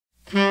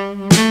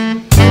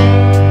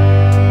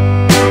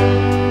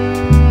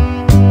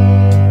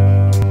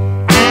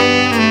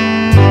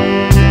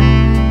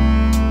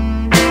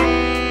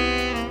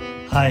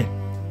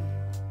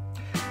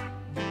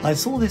I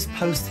saw this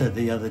poster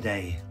the other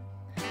day.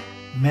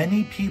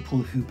 Many people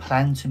who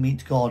plan to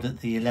meet God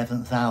at the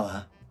 11th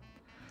hour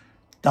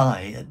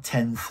die at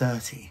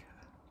 10:30.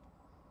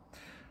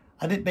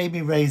 And it made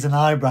me raise an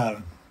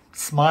eyebrow,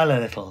 smile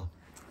a little.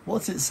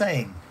 What's it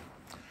saying?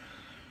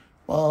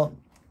 Well,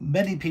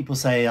 many people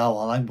say, oh,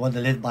 well, I'm going to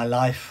live my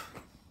life.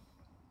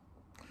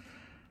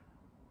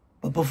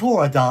 But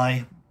before I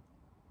die,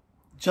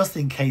 just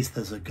in case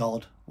there's a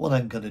God, what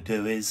I'm going to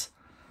do is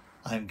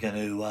I'm going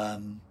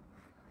to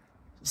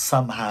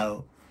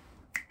somehow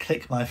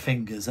click my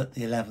fingers at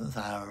the 11th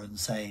hour and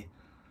say,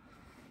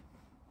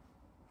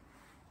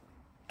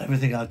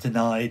 everything I've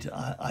denied,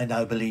 I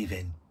now believe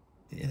in.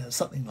 You know,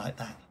 something like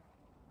that.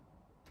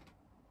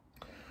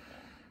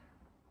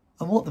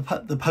 And what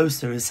the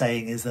poster is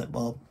saying is that,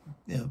 well,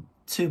 you know,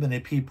 too many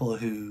people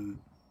who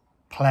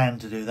plan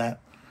to do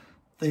that,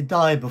 they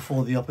die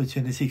before the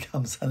opportunity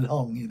comes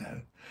along, you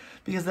know.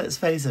 Because let's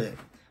face it,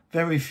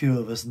 very few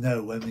of us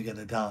know when we're going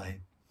to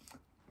die.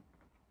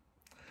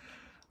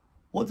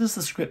 What does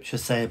the scripture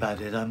say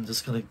about it? I'm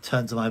just going to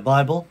turn to my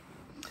Bible.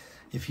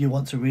 If you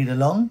want to read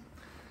along,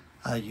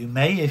 you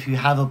may, if you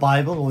have a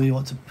Bible, or you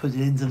want to put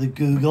it into the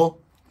Google.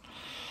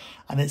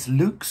 And it's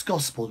Luke's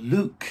Gospel,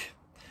 Luke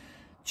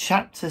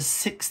chapter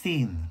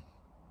 16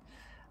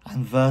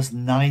 and verse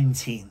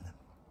 19.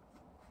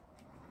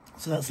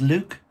 So that's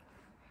Luke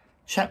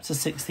chapter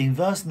 16,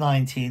 verse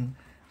 19,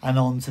 and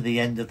on to the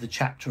end of the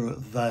chapter at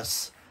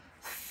verse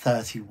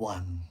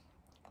 31.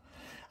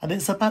 And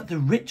it's about the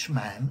rich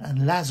man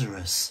and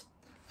Lazarus.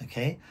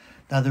 Okay,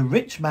 now the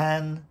rich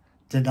man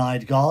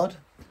denied God.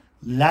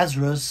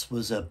 Lazarus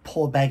was a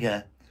poor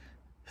beggar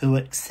who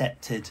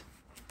accepted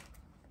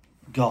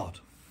God.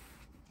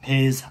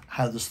 Here's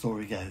how the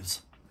story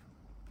goes.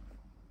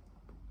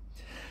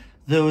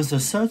 There was a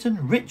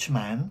certain rich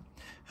man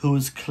who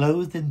was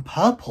clothed in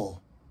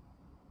purple,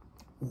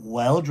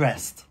 well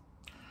dressed,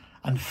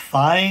 and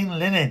fine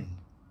linen,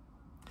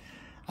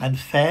 and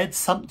fared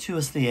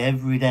sumptuously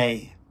every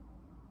day.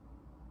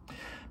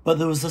 But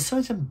there was a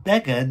certain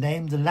beggar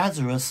named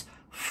Lazarus,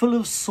 full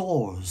of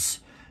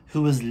sores,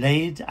 who was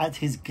laid at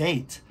his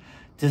gate,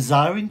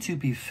 desiring to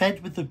be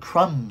fed with the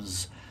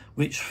crumbs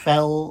which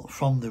fell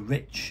from the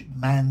rich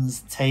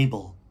man's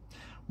table.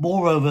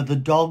 Moreover, the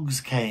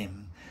dogs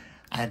came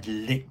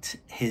and licked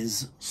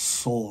his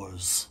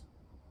sores.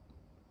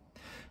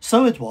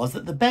 So it was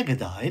that the beggar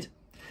died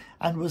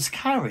and was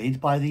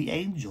carried by the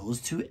angels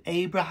to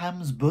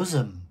Abraham's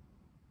bosom.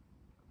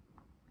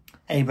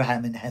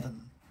 Abraham in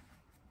heaven.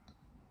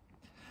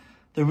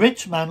 The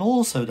rich man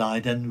also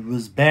died and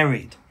was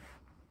buried.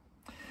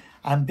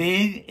 And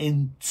being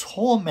in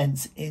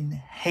torments in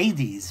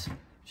Hades,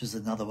 which is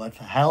another word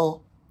for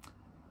hell,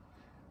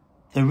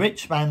 the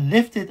rich man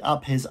lifted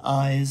up his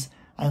eyes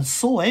and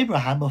saw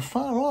Abraham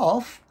afar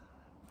off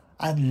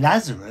and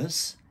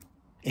Lazarus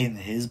in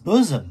his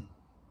bosom.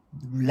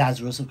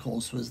 Lazarus, of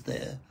course, was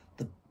the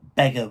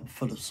beggar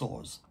full of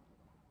sores.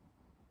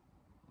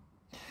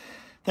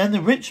 Then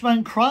the rich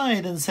man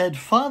cried and said,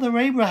 Father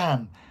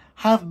Abraham,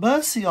 have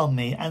mercy on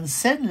me, and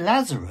send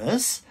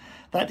Lazarus,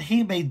 that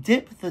he may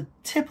dip the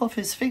tip of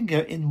his finger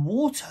in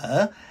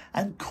water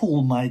and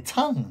cool my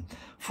tongue,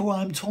 for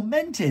I am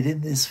tormented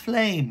in this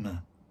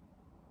flame.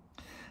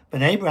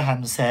 But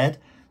Abraham said,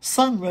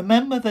 Son,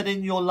 remember that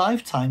in your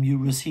lifetime you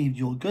received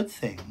your good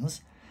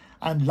things,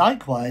 and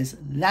likewise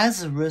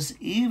Lazarus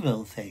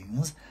evil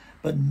things,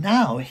 but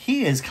now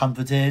he is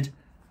comforted,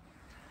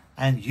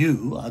 and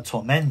you are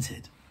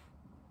tormented.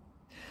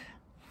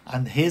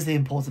 And here's the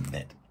important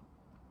bit.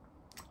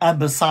 And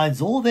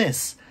besides all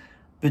this,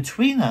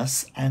 between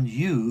us and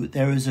you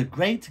there is a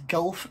great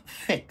gulf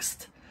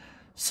fixed,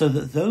 so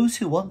that those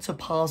who want to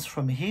pass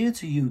from here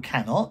to you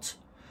cannot,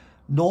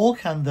 nor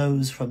can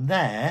those from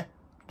there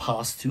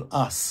pass to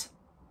us.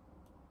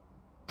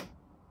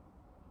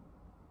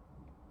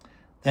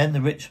 Then the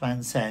rich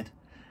man said,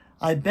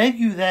 I beg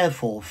you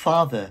therefore,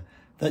 Father,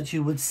 that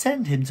you would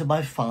send him to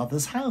my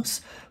father's house,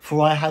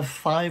 for I have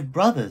 5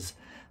 brothers,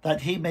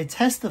 that he may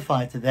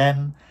testify to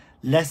them,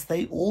 lest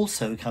they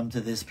also come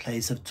to this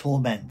place of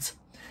torment.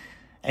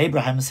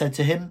 Abraham said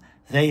to him,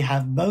 They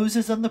have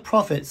Moses and the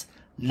prophets,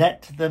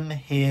 let them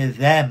hear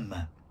them.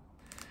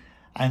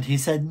 And he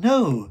said,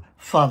 No,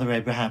 Father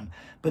Abraham,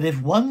 but if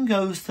one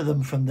goes to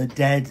them from the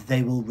dead,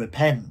 they will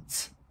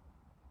repent.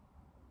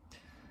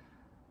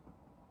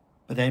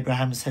 But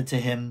Abraham said to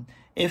him,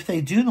 If they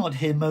do not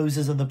hear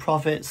Moses and the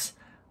prophets,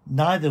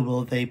 neither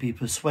will they be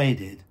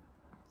persuaded,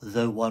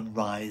 though one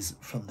rise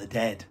from the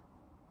dead.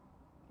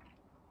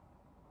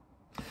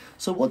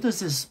 So what does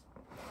this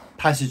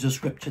passage of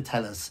scripture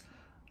tell us?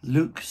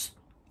 Luke's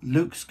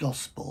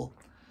Gospel,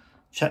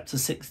 chapter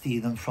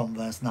 16 and from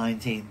verse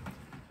 19.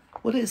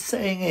 What it's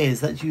saying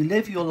is that you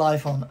live your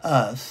life on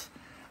earth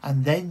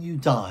and then you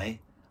die,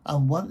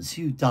 and once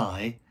you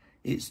die,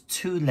 it's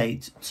too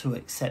late to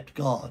accept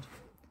God.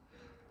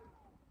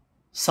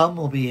 Some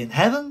will be in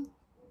heaven.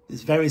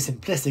 It's very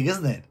simplistic,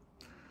 isn't it?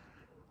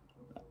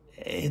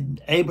 In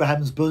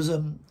Abraham's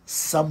bosom,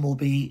 Some will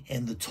be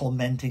in the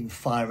tormenting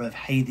fire of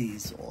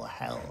Hades or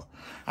hell.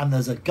 And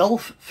there's a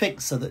gulf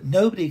fixed so that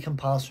nobody can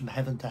pass from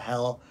heaven to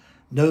hell.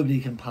 Nobody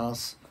can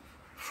pass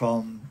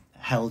from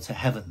hell to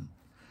heaven.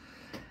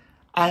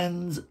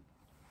 And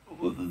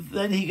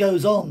then he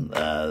goes on,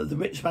 the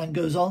rich man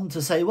goes on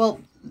to say,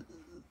 well,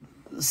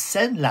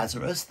 send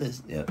Lazarus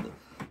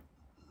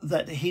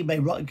that he may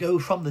go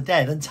from the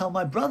dead and tell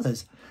my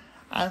brothers.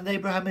 And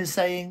Abraham is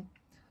saying,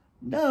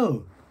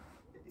 no,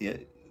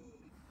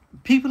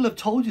 people have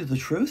told you the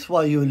truth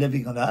while you were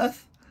living on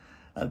earth.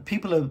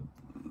 People have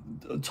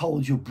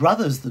told your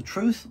brothers the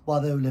truth while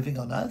they were living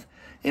on earth.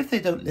 If they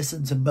don't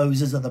listen to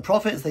Moses and the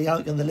prophets, they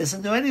aren't going to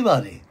listen to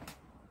anybody.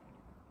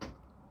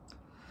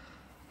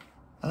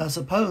 And I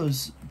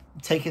suppose,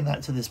 taking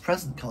that to this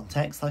present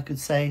context, I could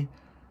say,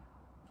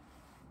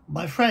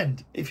 my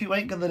friend, if you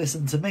ain't going to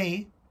listen to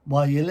me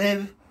while you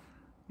live,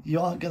 you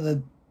aren't going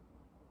to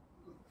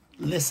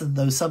listen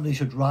though somebody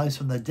should rise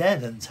from the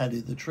dead and tell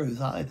you the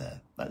truth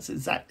either. That's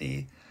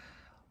exactly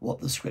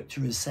what the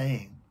scripture is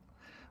saying.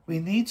 We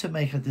need to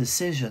make a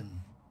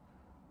decision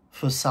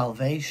for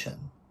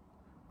salvation.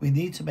 We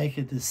need to make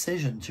a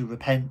decision to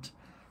repent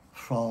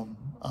from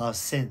our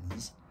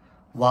sins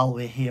while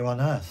we're here on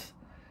earth.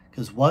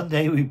 Because one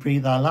day we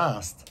breathe our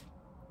last.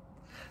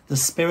 The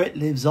spirit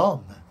lives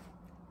on.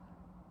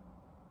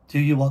 Do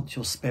you want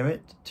your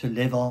spirit to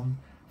live on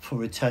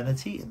for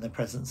eternity in the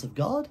presence of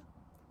God,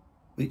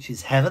 which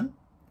is heaven?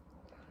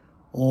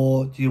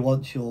 Or do you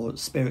want your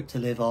spirit to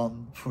live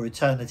on for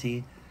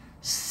eternity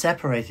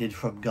separated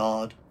from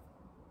God,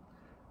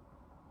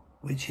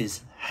 which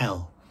is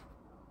hell,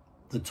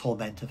 the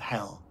torment of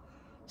hell,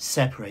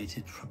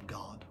 separated from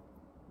God?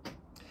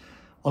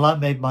 Well, I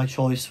made my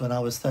choice when I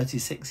was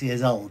 36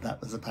 years old.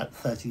 That was about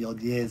 30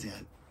 odd years ago,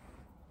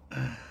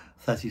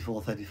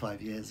 34,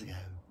 35 years ago.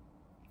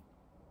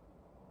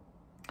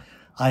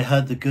 I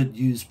heard the good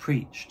news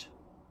preached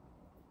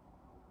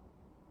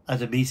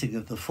at a meeting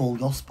of the Full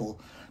Gospel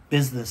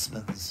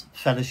Businessmen's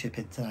Fellowship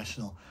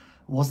International.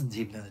 It wasn't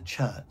even in a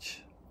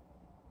church.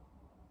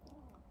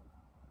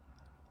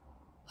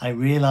 I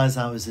realised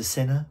I was a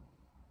sinner.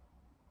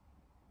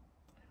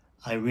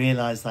 I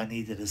realised I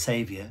needed a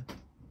saviour.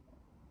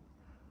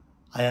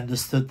 I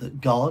understood that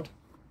God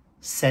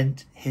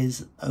sent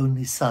his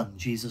only Son,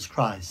 Jesus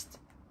Christ,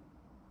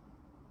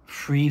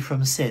 free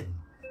from sin,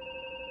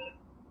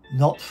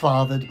 not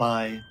fathered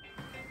by,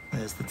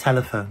 there's the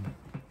telephone,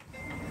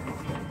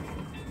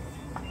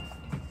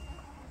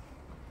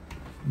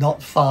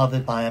 not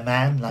fathered by a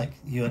man like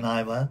you and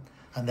I were,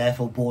 and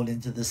therefore born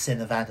into the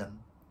sin of Adam,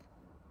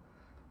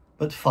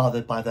 but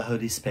fathered by the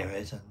Holy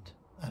Spirit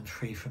and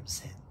free from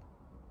sin.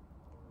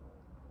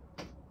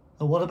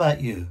 And what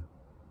about you?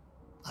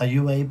 Are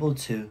you able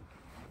to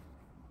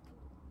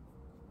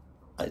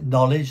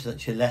acknowledge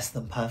that you're less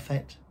than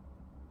perfect?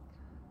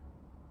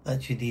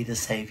 That you need a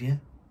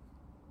saviour?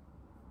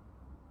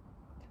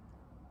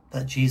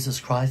 That Jesus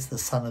Christ, the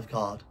Son of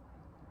God,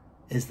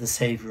 is the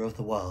saviour of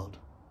the world?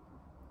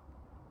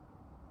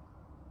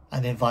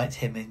 And invite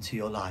him into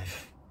your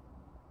life.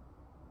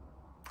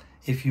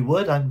 If you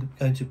would, I'm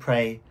going to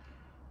pray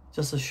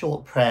just a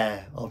short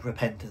prayer of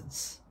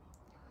repentance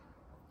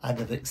and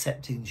of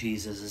accepting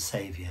Jesus as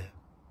saviour.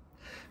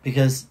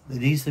 Because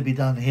it needs to be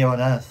done here on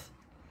earth.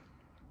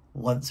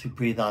 Once we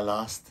breathe our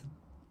last,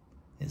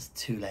 it's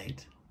too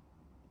late.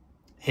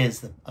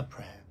 Here's a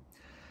prayer.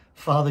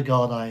 Father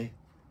God, I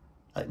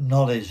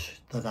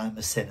acknowledge that I'm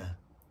a sinner,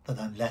 that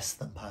I'm less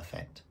than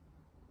perfect.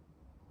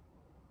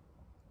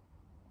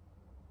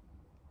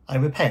 I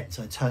repent,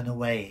 I turn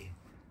away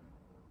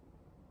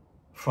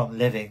from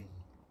living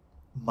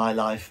my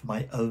life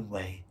my own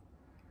way.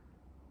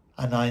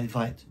 And I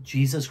invite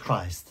Jesus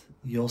Christ,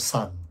 your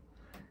Son,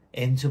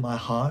 into my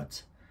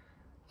heart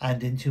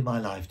and into my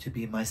life to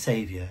be my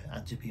Saviour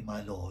and to be my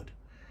Lord.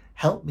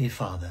 Help me,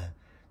 Father,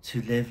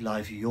 to live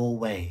life your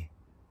way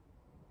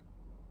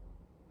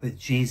with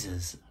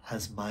Jesus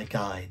as my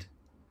guide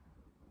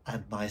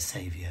and my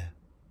Saviour.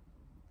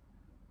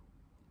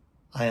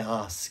 I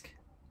ask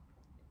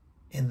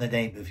in the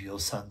name of your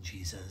Son,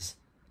 Jesus.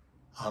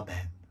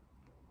 Amen.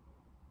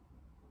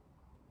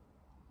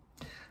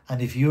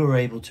 And if you are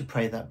able to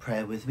pray that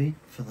prayer with me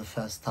for the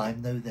first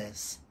time, know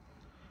this.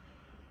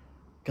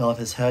 God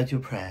has heard your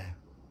prayer.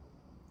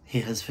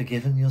 He has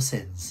forgiven your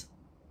sins.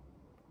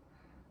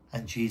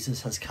 And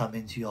Jesus has come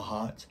into your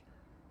heart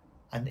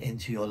and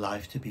into your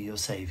life to be your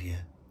Saviour.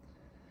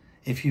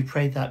 If you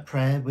prayed that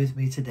prayer with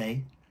me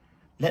today,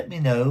 let me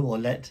know, or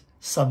let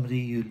somebody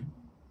you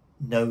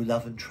know,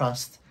 love and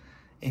trust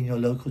in your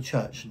local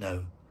church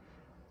know,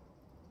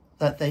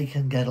 that they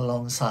can get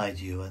alongside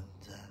you and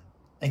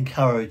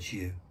encourage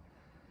you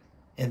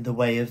in the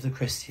way of the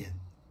Christian,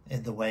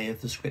 in the way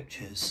of the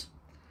Scriptures,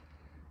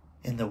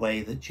 in the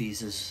way that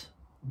Jesus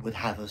would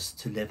have us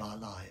to live our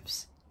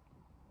lives.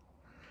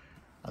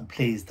 And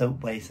please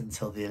don't wait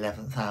until the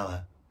 11th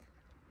hour,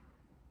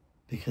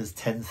 because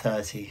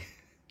 10:30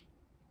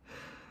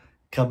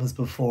 comes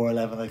before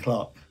 11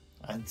 o'clock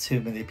and too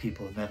many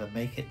people never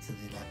make it to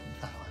the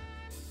 11th hour.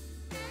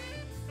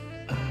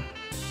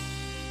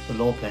 The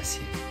Lord bless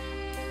you.